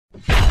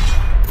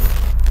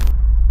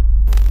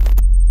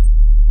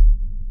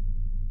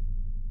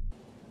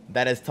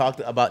that has talked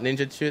about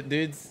ninja shit,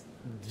 dudes.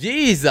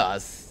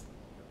 Jesus.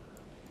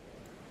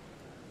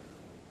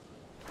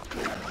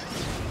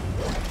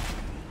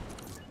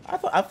 I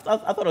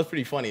thought it was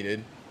pretty funny,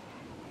 dude.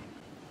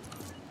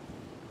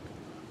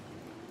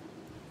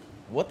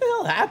 What the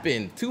hell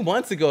happened? 2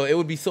 months ago, it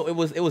would be so. It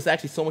was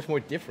actually so much more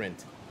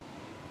different.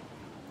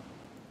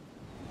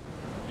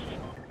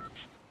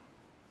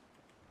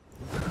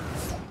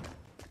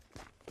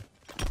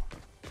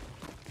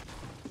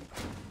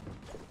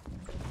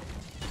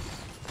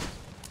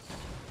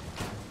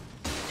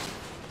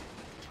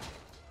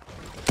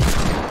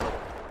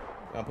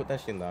 I'll put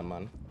that shit down,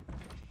 man.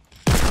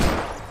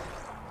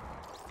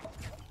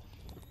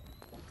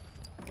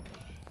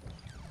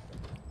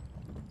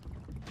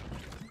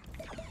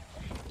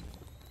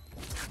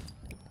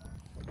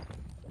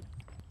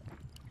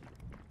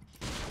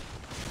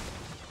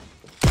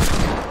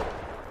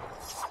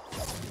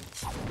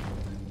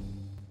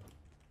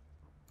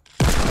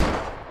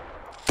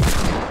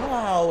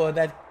 Wow,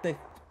 that thing.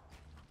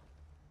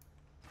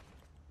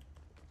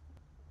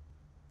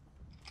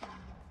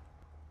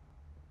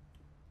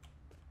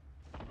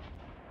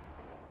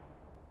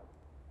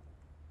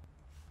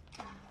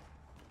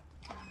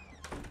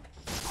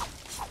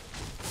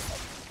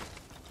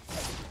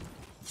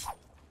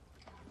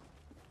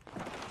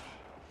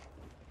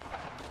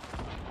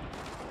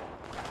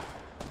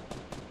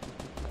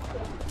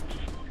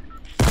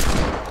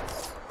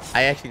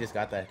 I actually just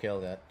got that kill,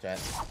 that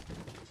chat.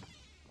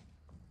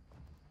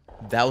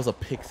 That was a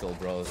pixel,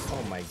 bros.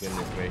 Oh my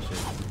goodness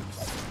gracious.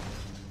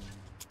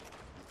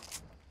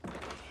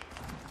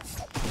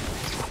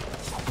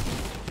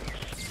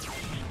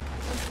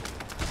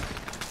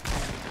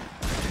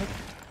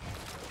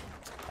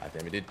 God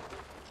damn it, dude.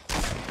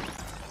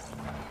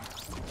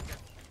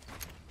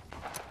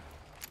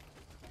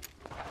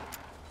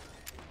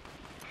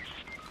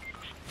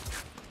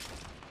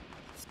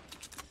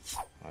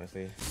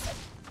 Honestly.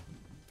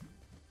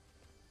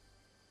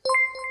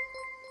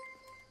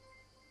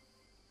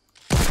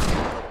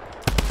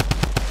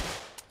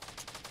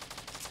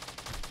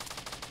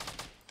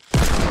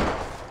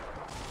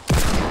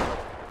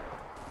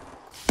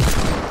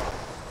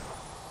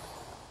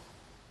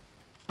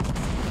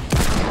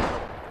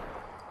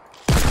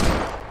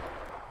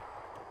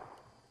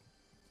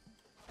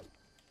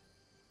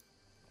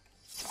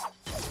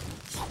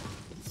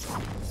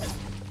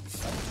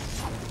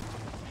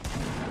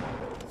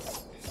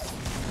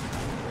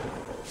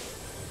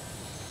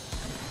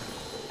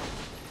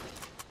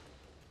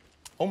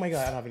 Oh my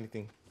god, I don't have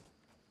anything.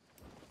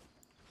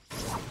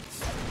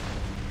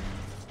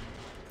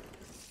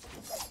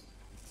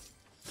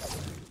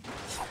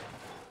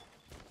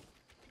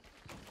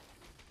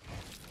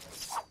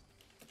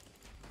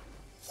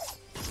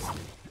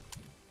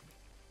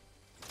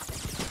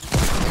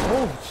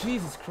 Oh,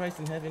 Jesus Christ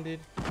in heaven, dude.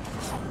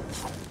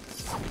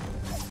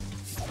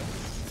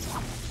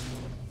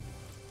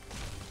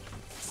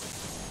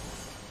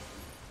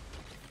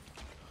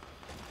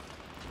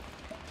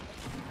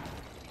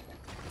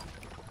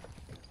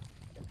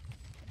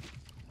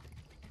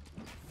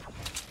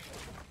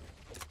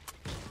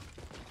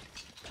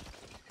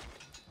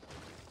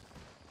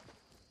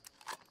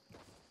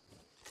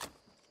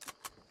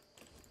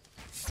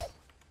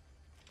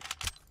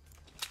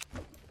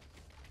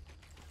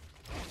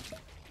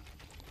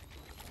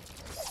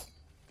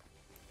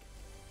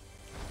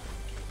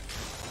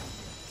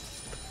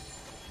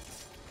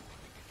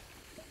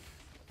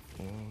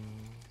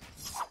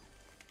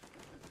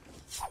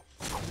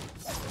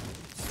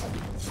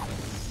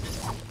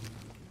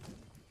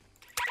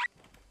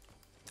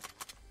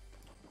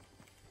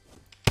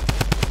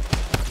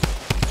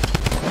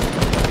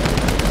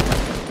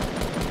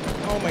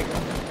 Oh my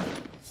god.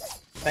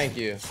 Thank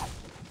you.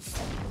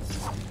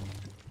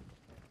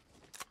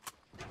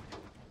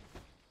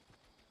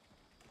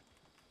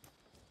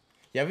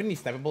 You have any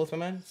sniper bullets, my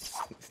man?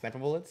 Sniper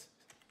bullets?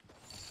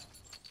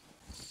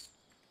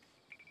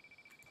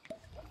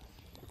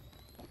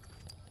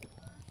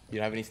 You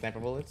don't have any sniper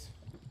bullets?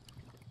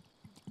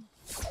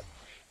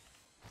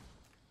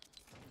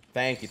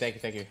 Thank you, thank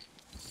you, thank you.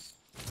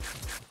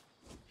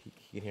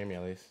 He can hear me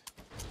at least.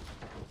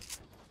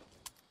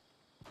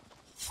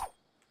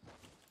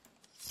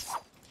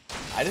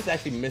 I just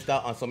actually missed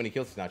out on so many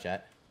kills now,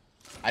 chat.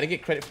 I didn't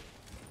get credit.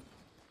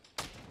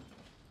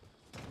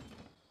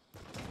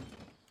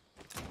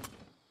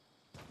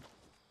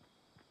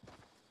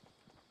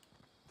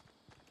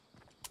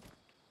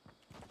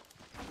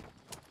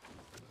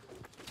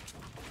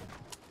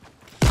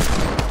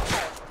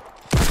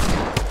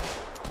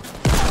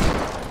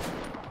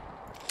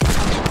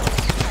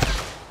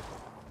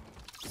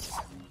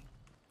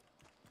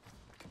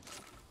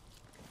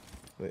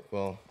 Wait,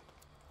 well,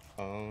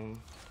 how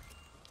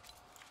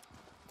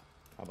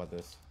about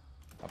this?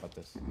 How about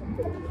this?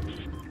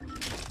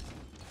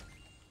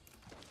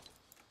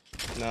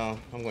 No,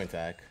 I'm going to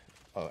attack.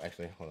 Oh,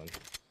 actually, hold on.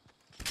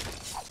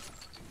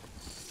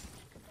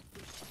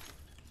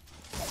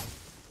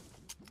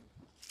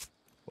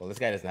 Well, this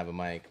guy doesn't have a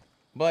mic,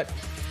 but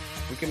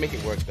we can make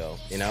it work though,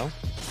 you know?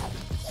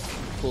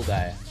 Cool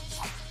guy.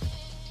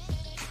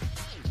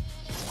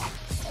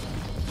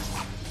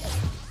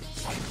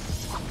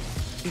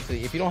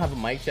 Seriously, if you don't have a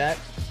mic, chat,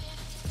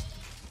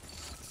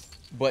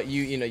 but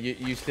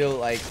you still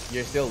like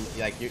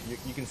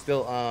you can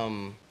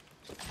still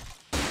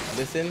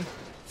listen.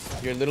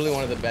 You're literally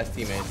one of the best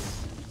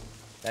teammates.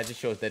 That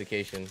just shows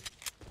dedication.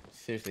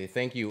 Seriously,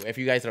 thank you. If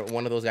you guys are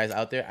one of those guys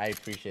out there, I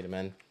appreciate it,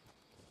 man.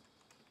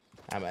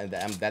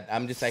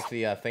 I'm just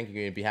actually thanking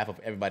you on behalf of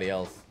everybody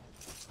else.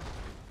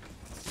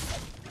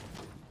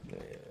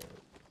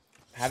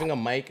 Having a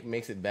mic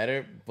makes it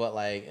better, but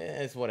like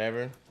it's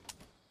whatever.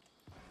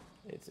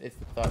 It's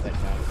the thought that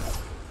counts.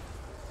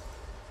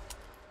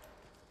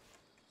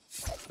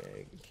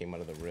 Okay, came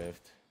out of the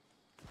rift.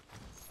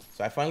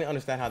 So I finally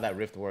understand how that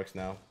rift works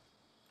now.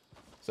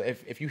 So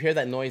if you hear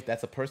that noise,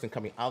 that's a person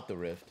coming out the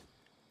rift.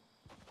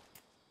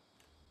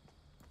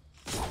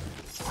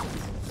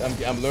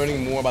 I'm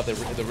learning more about the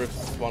rift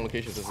spawn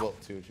locations as well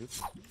too,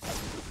 Jules.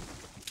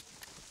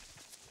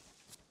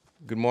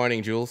 Good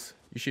morning, Jules.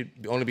 You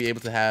should only be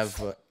able to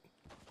have.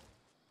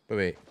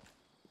 Wait.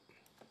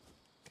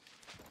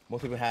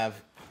 Most people have.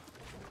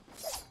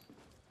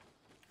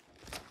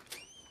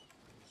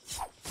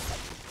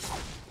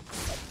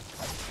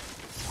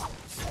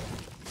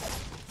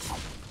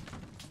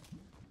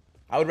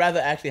 I would rather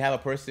actually have a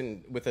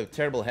person with a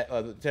terrible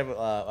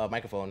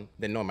microphone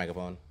than no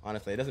microphone.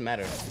 Honestly, it doesn't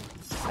matter.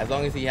 As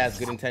long as he has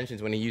good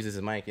intentions when he uses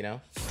his mic, you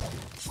know?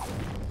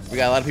 We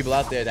got a lot of people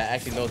out there that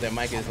actually know their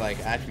mic is like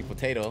actually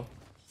potato.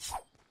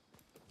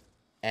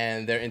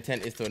 And their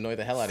intent is to annoy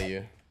the hell out of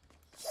you.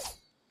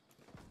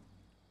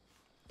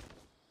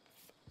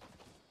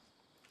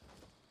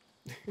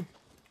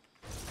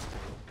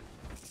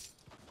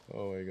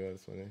 Oh my god,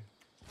 that's funny.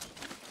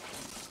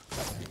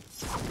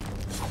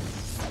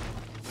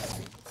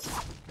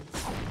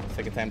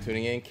 Second time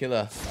tuning in,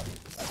 Killer.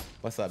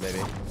 What's up, baby?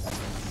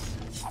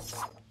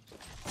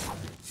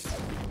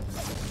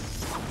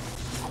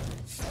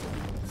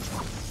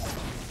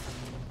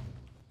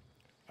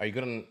 Are you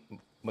good on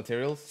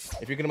materials?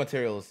 If you're good on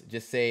materials,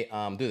 just say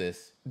do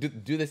this.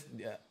 Do this.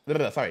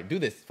 Sorry, do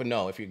this for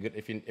no. If you're good,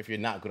 if you're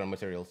not good on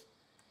materials,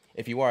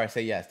 if you are,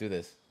 say yes. Do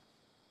this.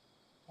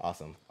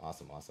 Awesome,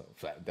 awesome, awesome.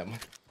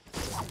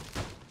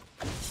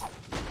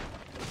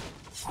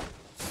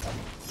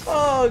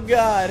 Oh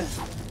god.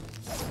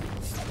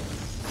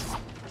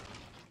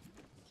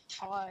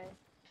 Hi,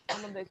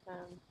 I'm a big fan.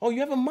 Oh, you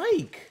have a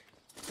mic.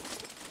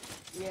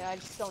 Yeah, I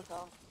just don't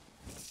tell.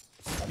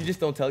 You just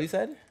don't tell, you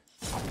said?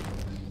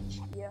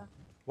 Yeah.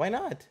 Why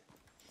not?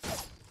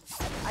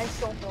 I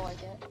just don't feel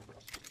like it.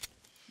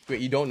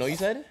 Wait, you don't know, you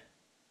said?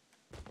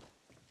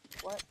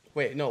 What?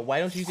 Wait, no, why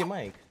don't you use your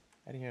mic?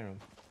 I didn't hear him.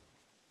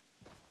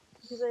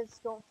 Because I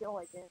just don't feel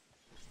like it.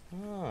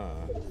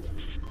 Ah.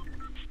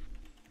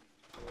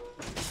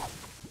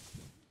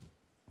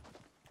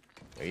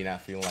 Are you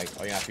not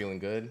feeling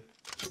good?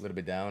 A little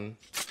bit down?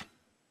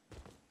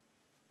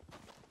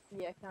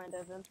 Yeah, kind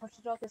of. And push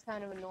to talk is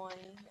kind of annoying,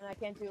 and I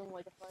can't do it in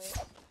like a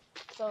fight.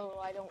 So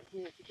I don't do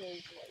it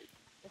because like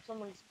if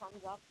someone just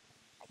comes up,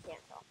 I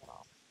can't talk at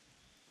all.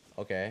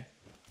 Okay.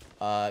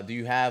 Do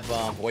you have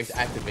voice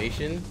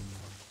activation?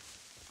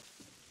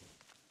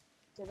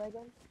 Say that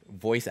again?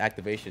 Voice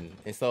activation.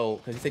 And so,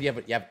 because you said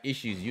you have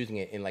issues using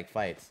it in like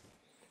fights,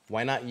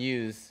 why not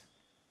use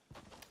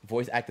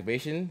voice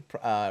activation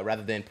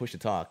rather than push to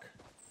talk?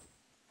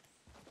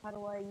 How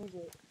do I use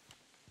it?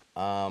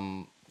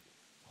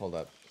 Hold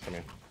up. Come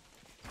here.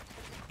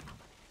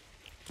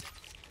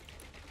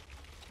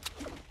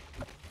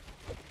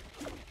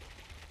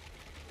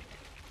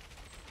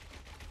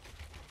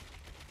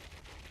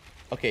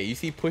 Okay, you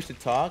see push to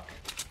talk?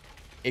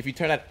 If you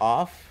turn that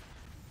off,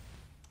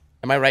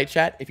 am I right,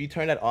 chat? If you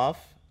turn that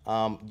off,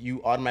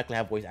 you automatically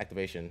have voice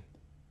activation.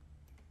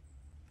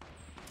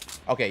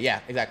 Okay,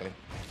 yeah, exactly.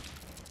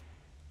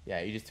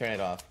 Yeah, you just turn it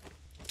off.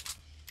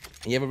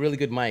 And you have a really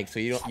good mic, so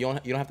you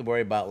don't have to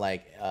worry about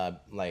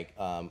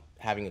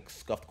having a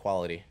scuffed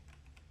quality.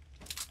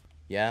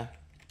 Yeah?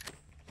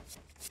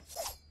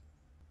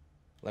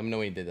 Let me know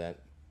when you did that.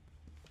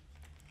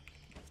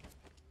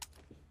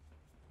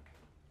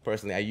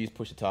 Personally, I use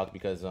push to talk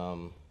because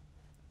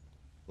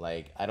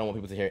like I don't want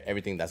people to hear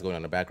everything that's going on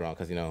in the background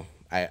because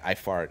I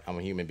fart. I'm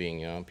a human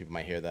being, people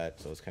might hear that,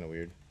 so it's kind of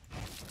weird.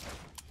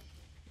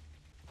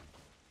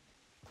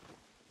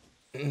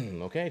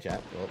 Okay,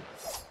 chat. Well,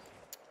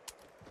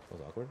 that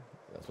was awkward.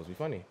 That's supposed to be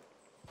funny.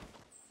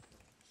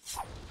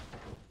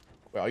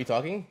 Wait, are you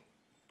talking?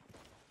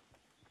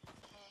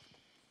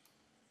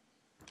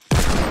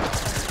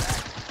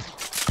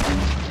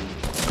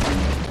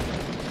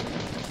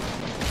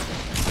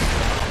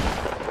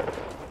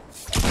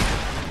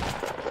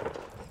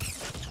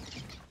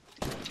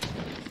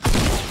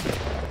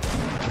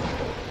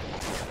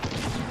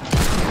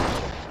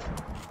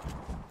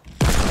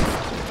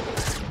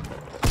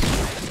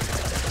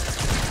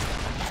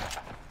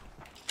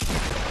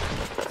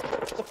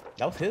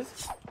 That was his?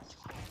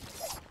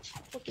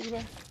 What the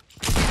man?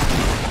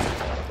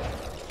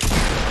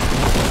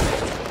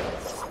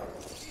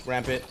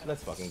 Ramp it.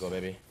 Let's fucking go,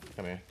 baby.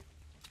 Come here.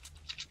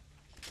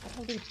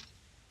 How did he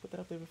put that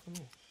up there for me?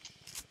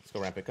 Let's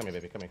go ramp it. Come here,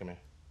 baby. Come here, come here.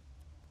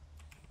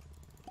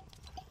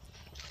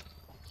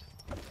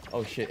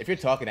 Oh shit! If you're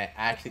talking, I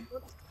actually.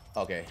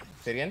 Okay.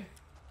 Say it again.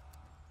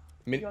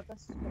 You want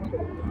this?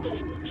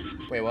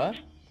 Wait, what?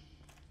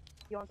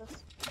 You want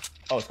this?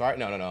 Oh, Scar?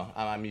 No, no, no.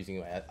 I'm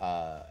using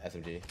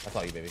SMG. That's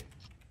all you, baby.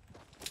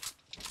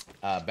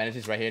 Bandage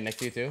is right here next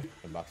to you too.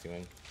 I'm boxing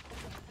in.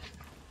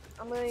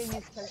 I'm gonna use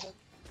Chug.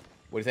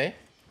 What do you say?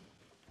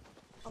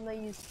 I'm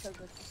gonna use Chug.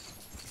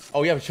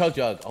 Oh, you have a chug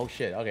jug. Oh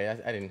shit. Okay,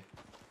 I didn't.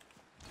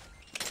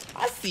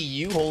 I see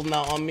you holding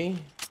out on me.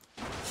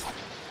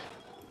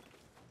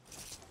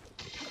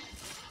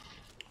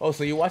 Oh,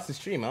 so you watched the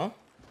stream, huh?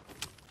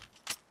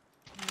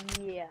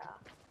 Yeah.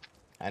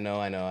 I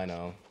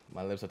know.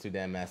 My lips are too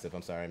damn massive.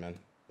 I'm sorry, man.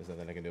 There's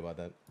nothing I can do about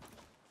that.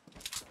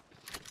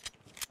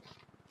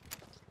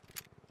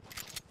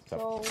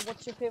 So,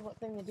 what's your favorite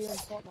thing to do in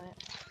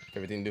Fortnite?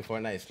 Favorite thing to do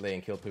Fortnite is slay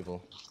and kill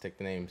people. Take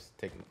the names.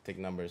 Take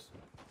numbers.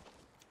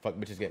 Fuck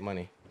bitches, get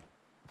money.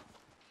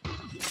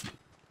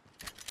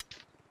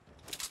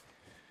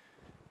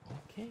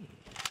 Okay.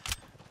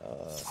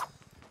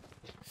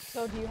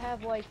 So, do you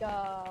have like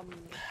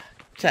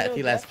Chat, you if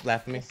you know,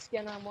 laugh at me.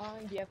 skin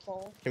online? Do you have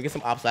full? Can we get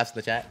some ops laughs in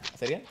the chat?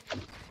 Say it again.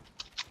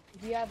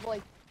 Do you have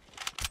like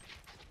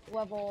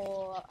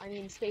level? I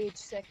mean, stage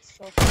 6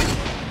 or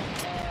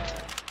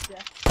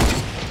yeah.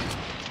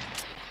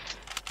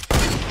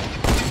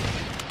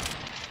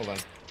 Hold on.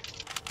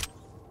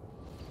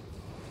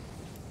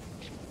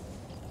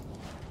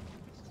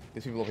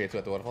 There's people over here too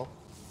at the waterfall.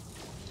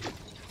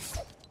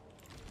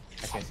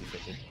 I can't see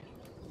shit.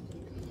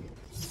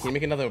 Can you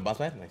make another boss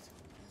fight? Nice.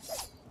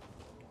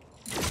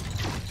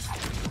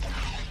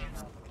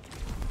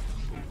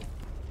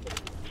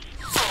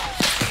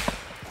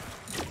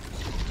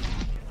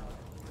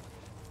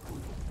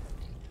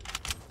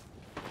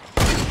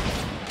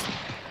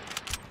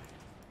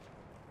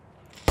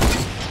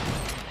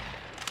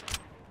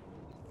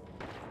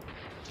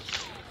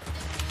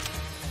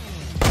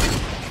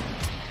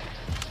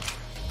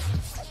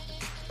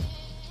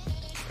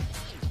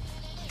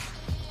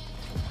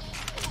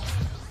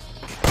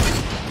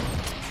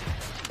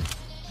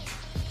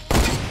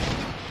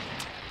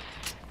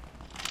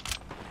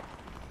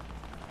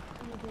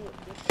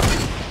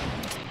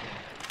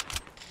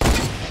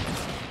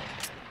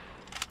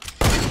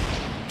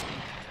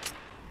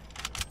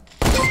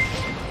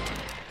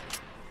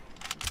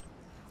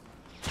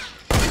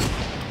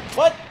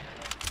 What?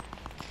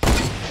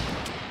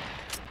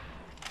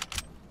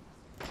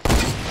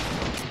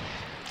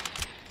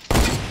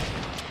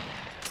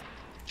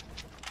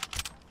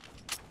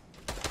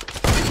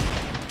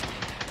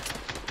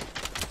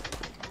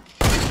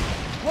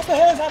 What the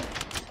hell is that?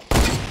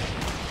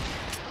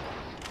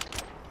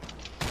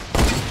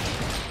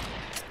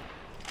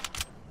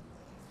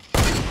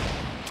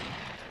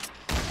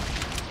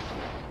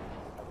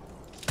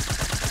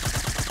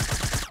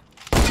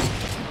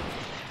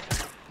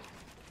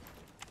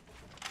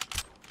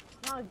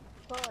 No,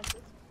 go like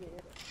this.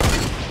 Dude.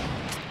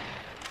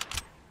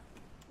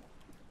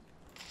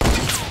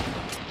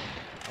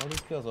 All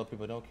these kills, all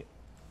people don't kill.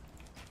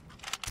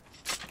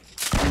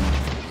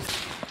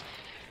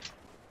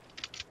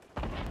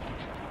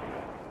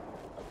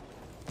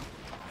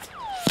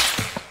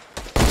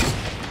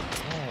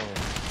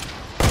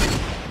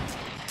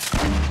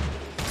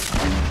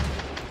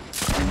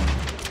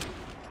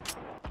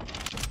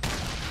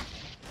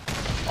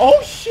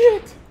 Oh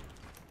shit!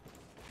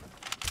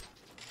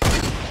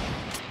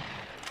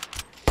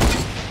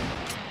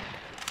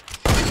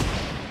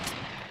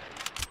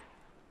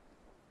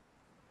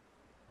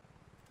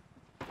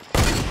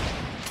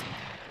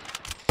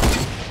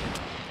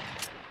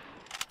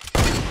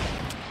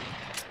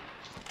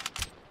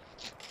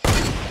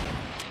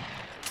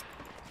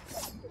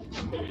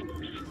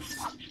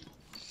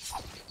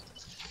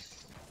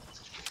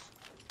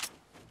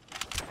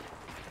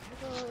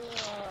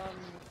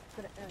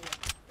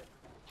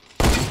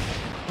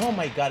 Oh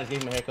my god, it's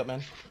giving me a haircut,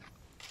 man.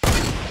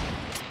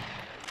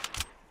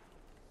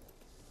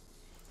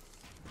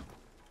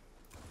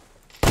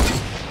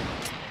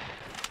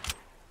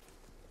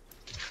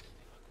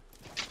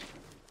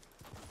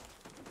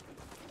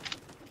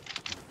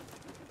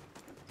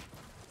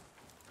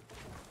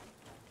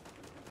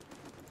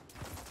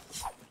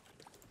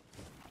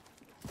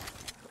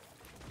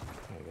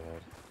 Oh my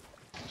god.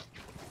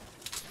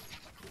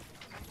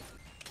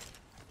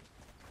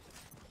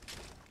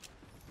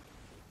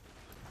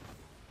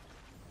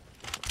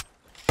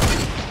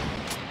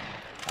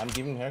 I'm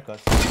giving haircuts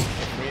for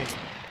free.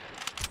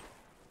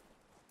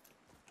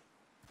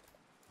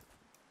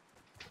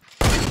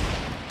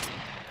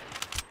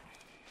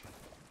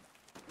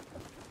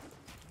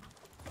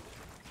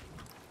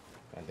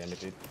 God damn it,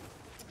 dude.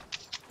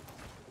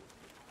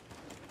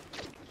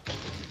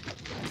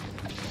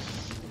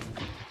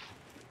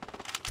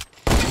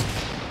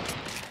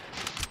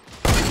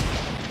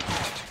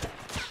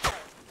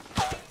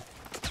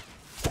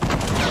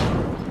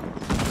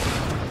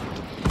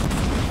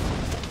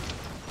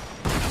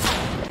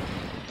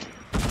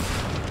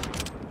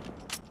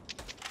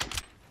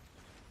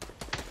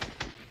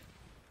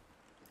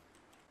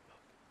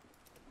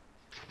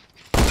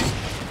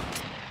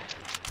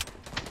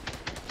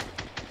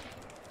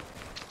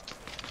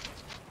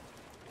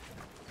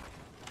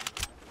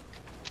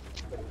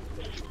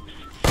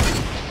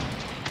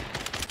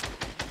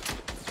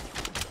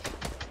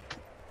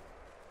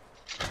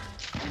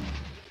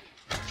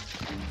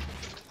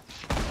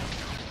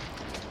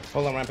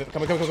 Hold on, Ryan.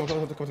 Come to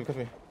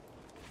me.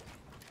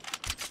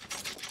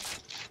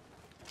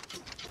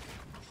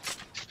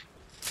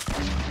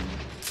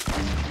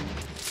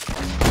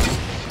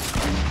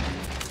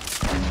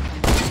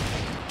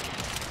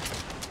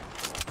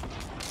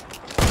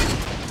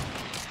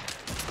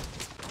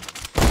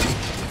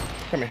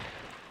 Come here.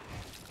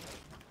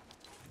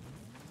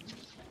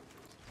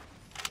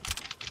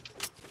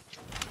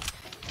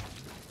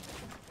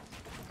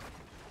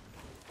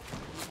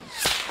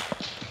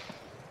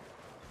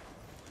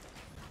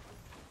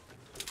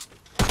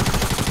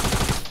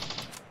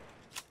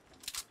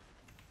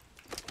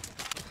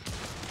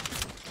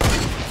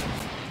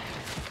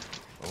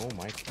 Oh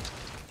my.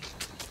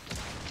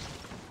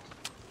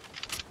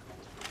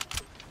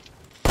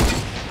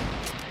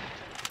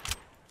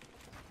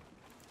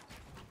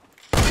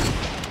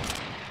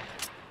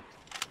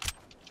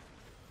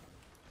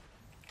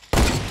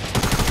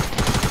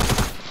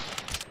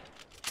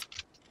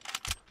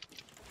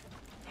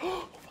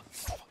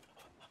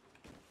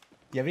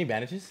 You have any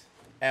bandages?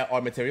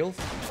 Or materials?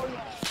 Oh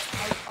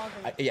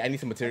yeah. Yeah, I need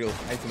some materials.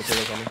 I need some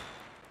materials on me.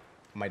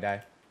 I might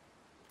die.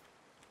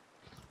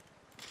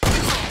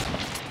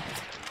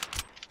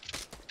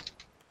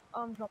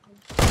 Dropping.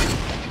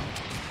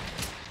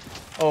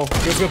 Oh,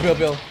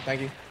 Bill.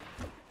 Thank you.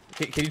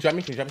 Can you drop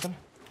me? Can you drop me some?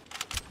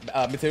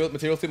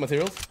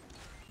 Materials.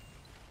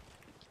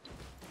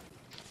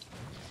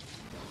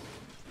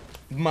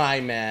 My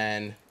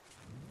man.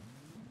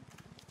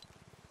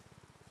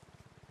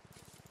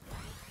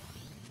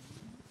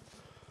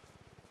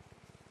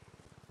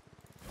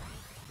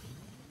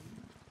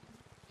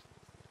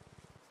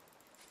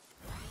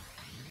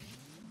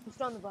 He's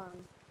still on the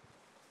bottom.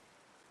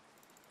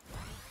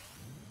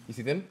 You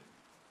see them?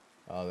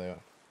 Oh, there.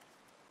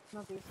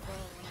 Not these still.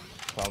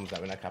 Problems that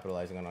we're not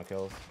capitalizing on our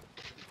kills.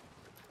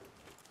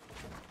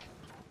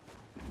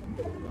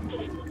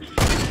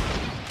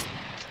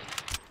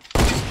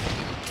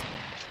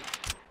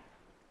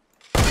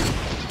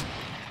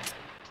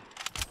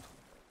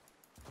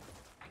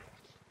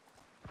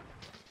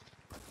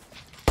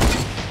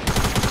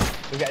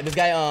 This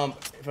guy, in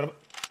front of.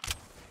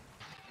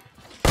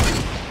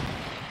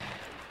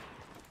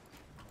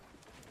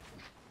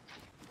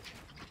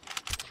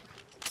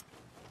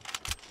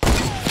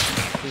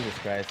 Jesus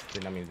Christ,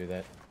 did not mean to do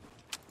that.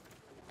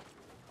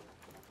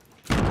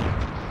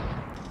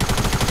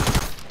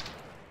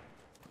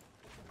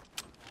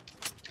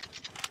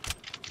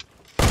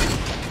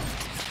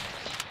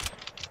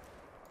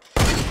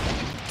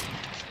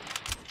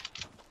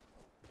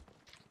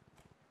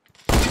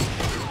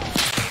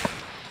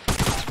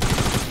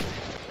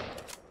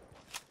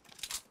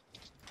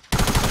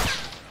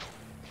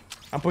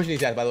 I'm pushing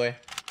these guys, by the way.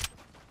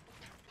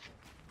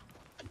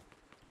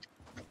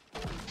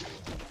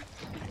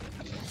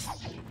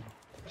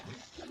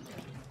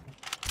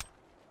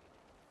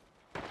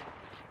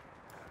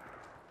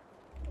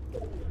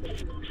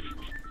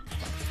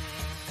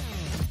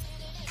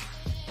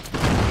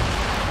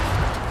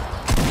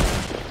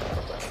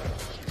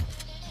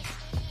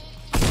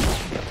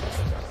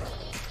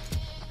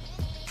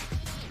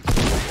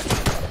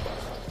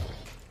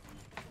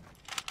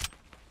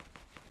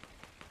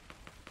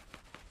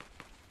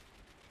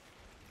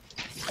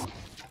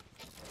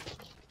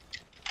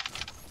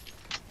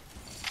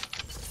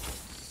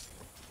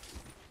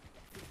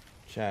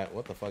 Chat,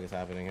 what the fuck is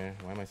happening here?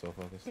 Why am I so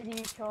focused? Did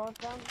you charge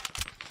them?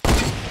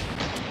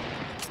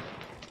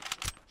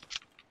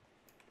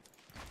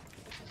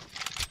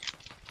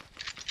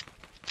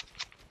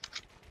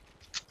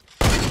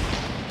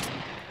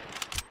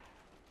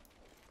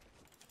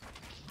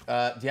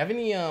 Do you have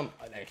any,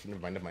 actually,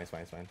 never mind,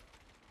 it's fine.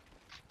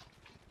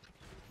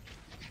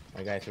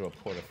 My guy threw a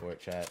porta for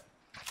it, chat.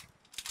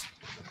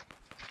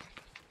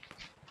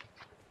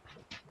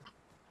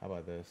 How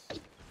about this?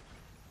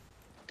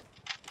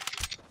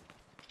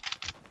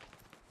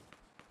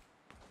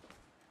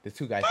 There's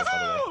two guys left, by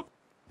the way.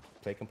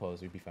 Play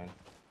composed, we'd be fine.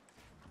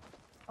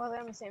 Oh, they're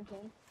on the same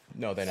team.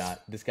 No, they're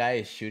not. This guy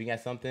is shooting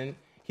at something.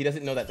 He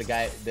doesn't know that the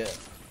guy,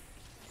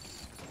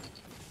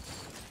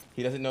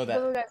 he doesn't know that.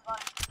 The other guy's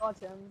got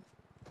him.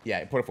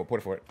 Yeah, porta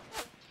for it.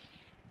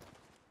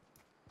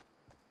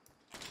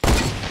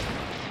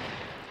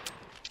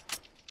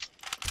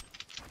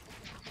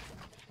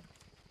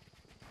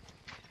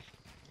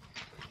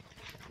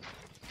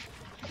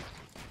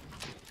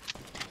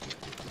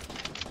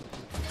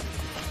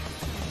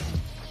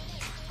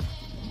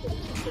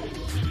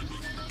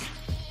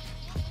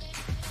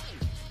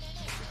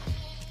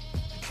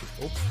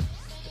 Oops.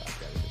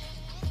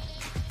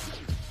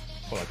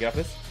 Hold on, get off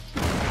this.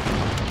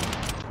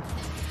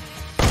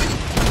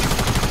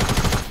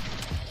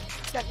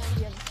 Got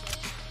 90 on the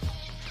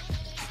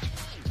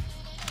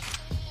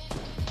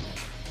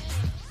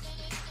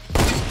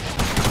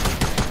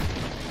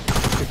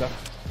Good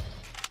stuff.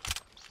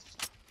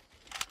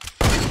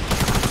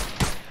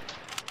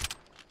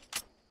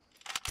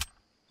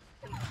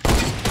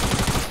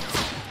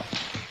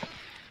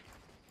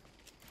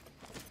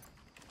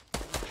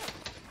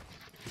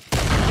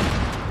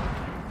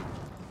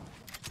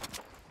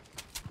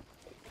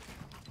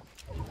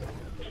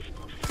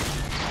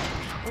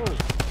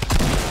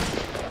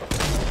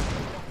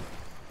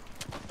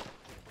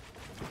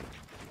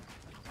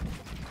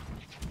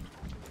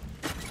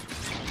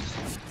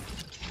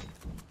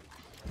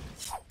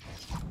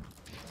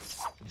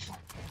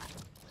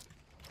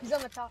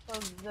 on the top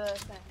of the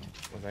thing.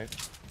 Okay.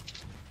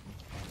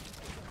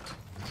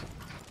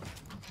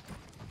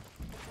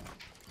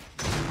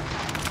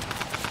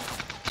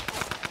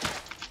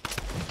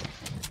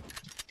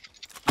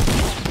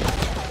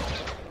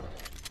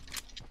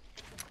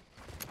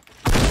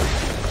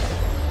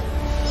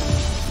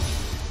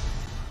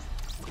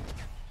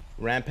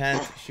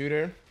 Rampant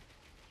shooter,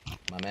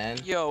 my man.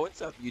 Yo,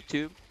 what's up,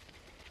 YouTube?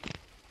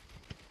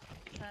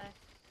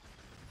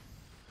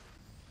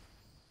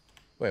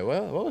 Wait,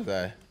 what was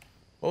that?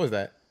 What was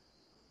that?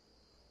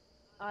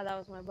 Oh, that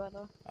was my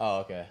brother. Oh,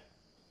 okay.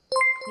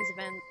 He's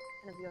a fan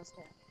of yours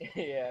too.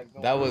 Yeah.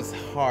 That was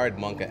hard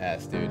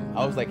Monka-ass, dude.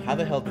 I was like, how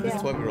the hell did this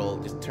Yeah.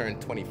 12-year-old just turn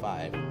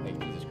 25? Like,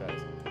 Jesus Christ.